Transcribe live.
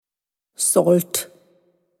Salt.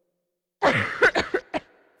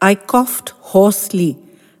 I coughed hoarsely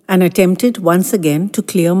and attempted once again to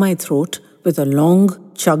clear my throat with a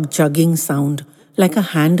long chug-chugging sound like a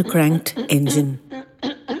hand-cranked engine.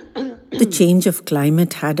 The change of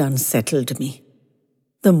climate had unsettled me.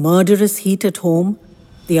 The murderous heat at home,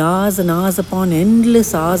 the hours and hours upon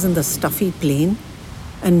endless hours in the stuffy plane,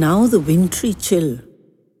 and now the wintry chill.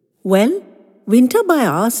 Well, winter by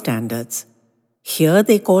our standards. Here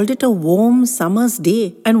they called it a warm summer's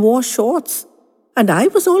day and wore shorts, and I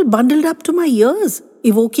was all bundled up to my ears,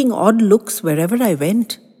 evoking odd looks wherever I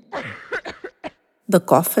went. The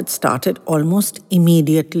cough had started almost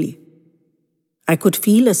immediately. I could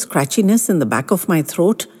feel a scratchiness in the back of my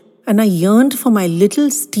throat, and I yearned for my little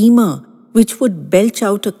steamer, which would belch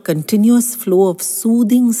out a continuous flow of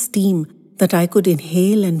soothing steam that I could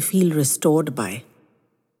inhale and feel restored by.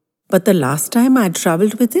 But the last time I had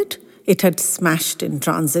travelled with it, it had smashed in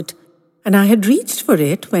transit, and I had reached for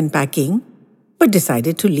it when packing, but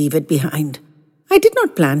decided to leave it behind. I did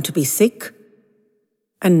not plan to be sick.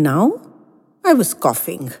 And now I was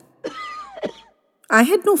coughing. I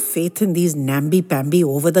had no faith in these namby-pamby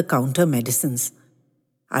over-the-counter medicines.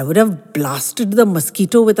 I would have blasted the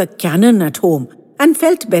mosquito with a cannon at home and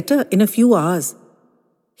felt better in a few hours.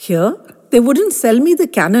 Here, they wouldn't sell me the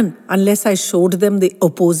cannon unless I showed them the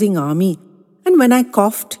opposing army, and when I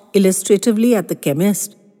coughed illustratively at the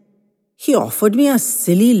chemist, he offered me a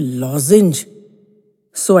silly lozenge.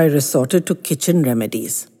 So I resorted to kitchen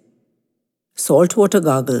remedies. Saltwater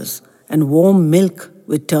gargles and warm milk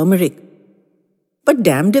with turmeric. But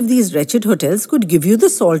damned if these wretched hotels could give you the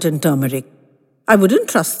salt and turmeric. I wouldn't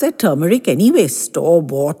trust their turmeric anyway,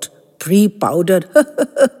 store-bought, pre-powdered.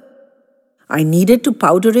 I needed to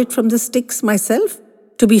powder it from the sticks myself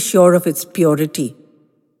to be sure of its purity.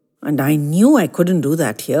 And I knew I couldn't do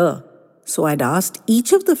that here. So I'd asked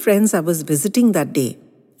each of the friends I was visiting that day.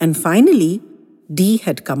 And finally, Dee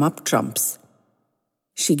had come up trumps.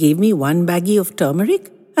 She gave me one baggie of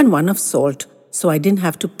turmeric and one of salt, so I didn't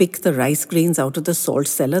have to pick the rice grains out of the salt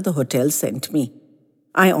cellar the hotel sent me.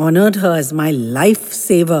 I honored her as my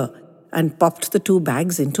lifesaver and popped the 2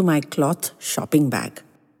 bags into my cloth shopping bag.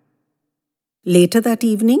 Later that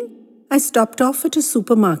evening, I stopped off at a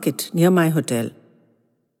supermarket near my hotel.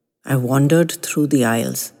 I wandered through the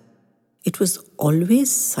aisles. It was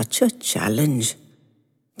always such a challenge.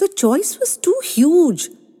 The choice was too huge.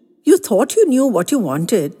 You thought you knew what you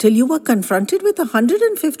wanted till you were confronted with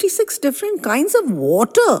 156 different kinds of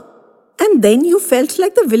water. And then you felt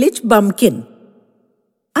like the village bumpkin.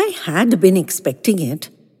 I had been expecting it,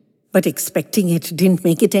 but expecting it didn't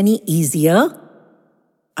make it any easier.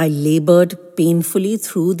 I labored painfully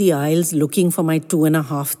through the aisles looking for my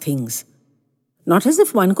 2.5 things. Not as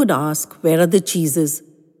if one could ask, where are the cheeses?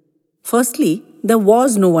 Firstly, there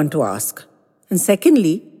was no one to ask. And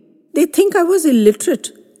secondly, they think I was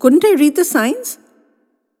illiterate. Couldn't I read the signs?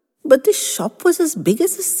 But this shop was as big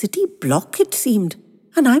as a city block, it seemed,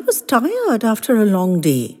 and I was tired after a long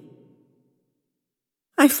day.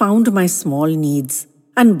 I found my small needs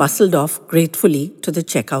and bustled off gratefully to the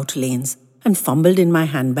checkout lanes and fumbled in my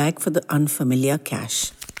handbag for the unfamiliar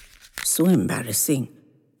cash. So embarrassing.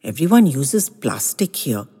 Everyone uses plastic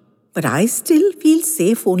here, but I still feel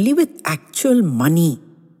safe only with actual money.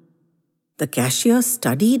 The cashier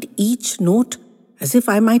studied each note as if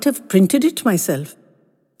I might have printed it myself,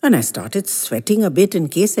 and I started sweating a bit in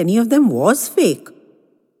case any of them was fake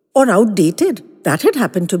or outdated. That had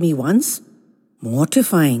happened to me once.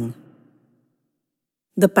 Mortifying.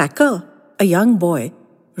 The packer, a young boy,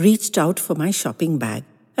 reached out for my shopping bag,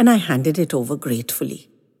 and I handed it over gratefully.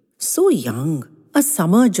 So young. A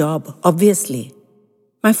summer job, obviously.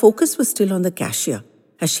 My focus was still on the cashier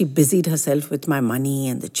as she busied herself with my money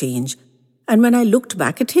and the change, and when I looked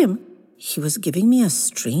back at him, he was giving me a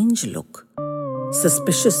strange look.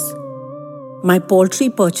 Suspicious. My paltry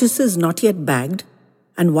purchases not yet bagged,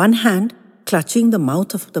 and one hand clutching the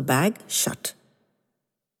mouth of the bag shut.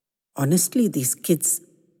 Honestly, these kids,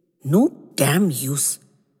 no damn use.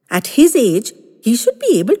 At his age, he should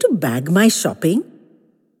be able to bag my shopping.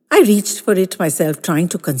 I reached for it myself, trying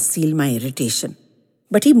to conceal my irritation.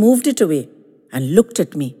 But he moved it away and looked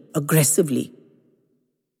at me aggressively.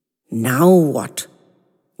 Now what?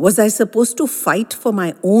 Was I supposed to fight for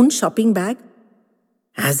my own shopping bag?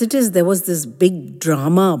 As it is, there was this big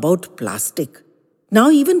drama about plastic. Now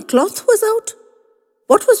even cloth was out.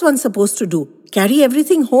 What was one supposed to do? Carry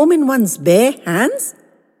everything home in one's bare hands?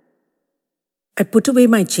 I put away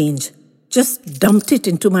my change, just dumped it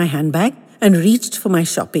into my handbag and reached for my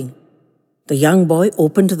shopping. The young boy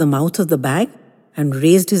opened the mouth of the bag and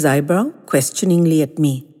raised his eyebrow questioningly at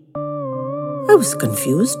me. I was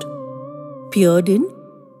confused. peered in,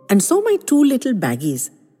 and saw my two little baggies.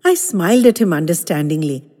 I smiled at him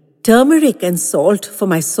understandingly. "Turmeric and salt for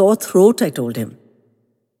my sore throat," I told him.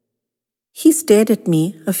 He stared at me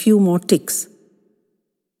a few more ticks.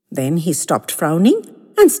 Then he stopped frowning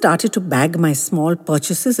and started to bag my small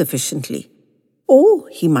purchases efficiently. "Oh,"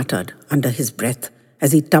 he muttered under his breath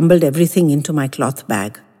as he tumbled everything into my cloth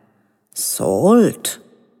bag. "Salt.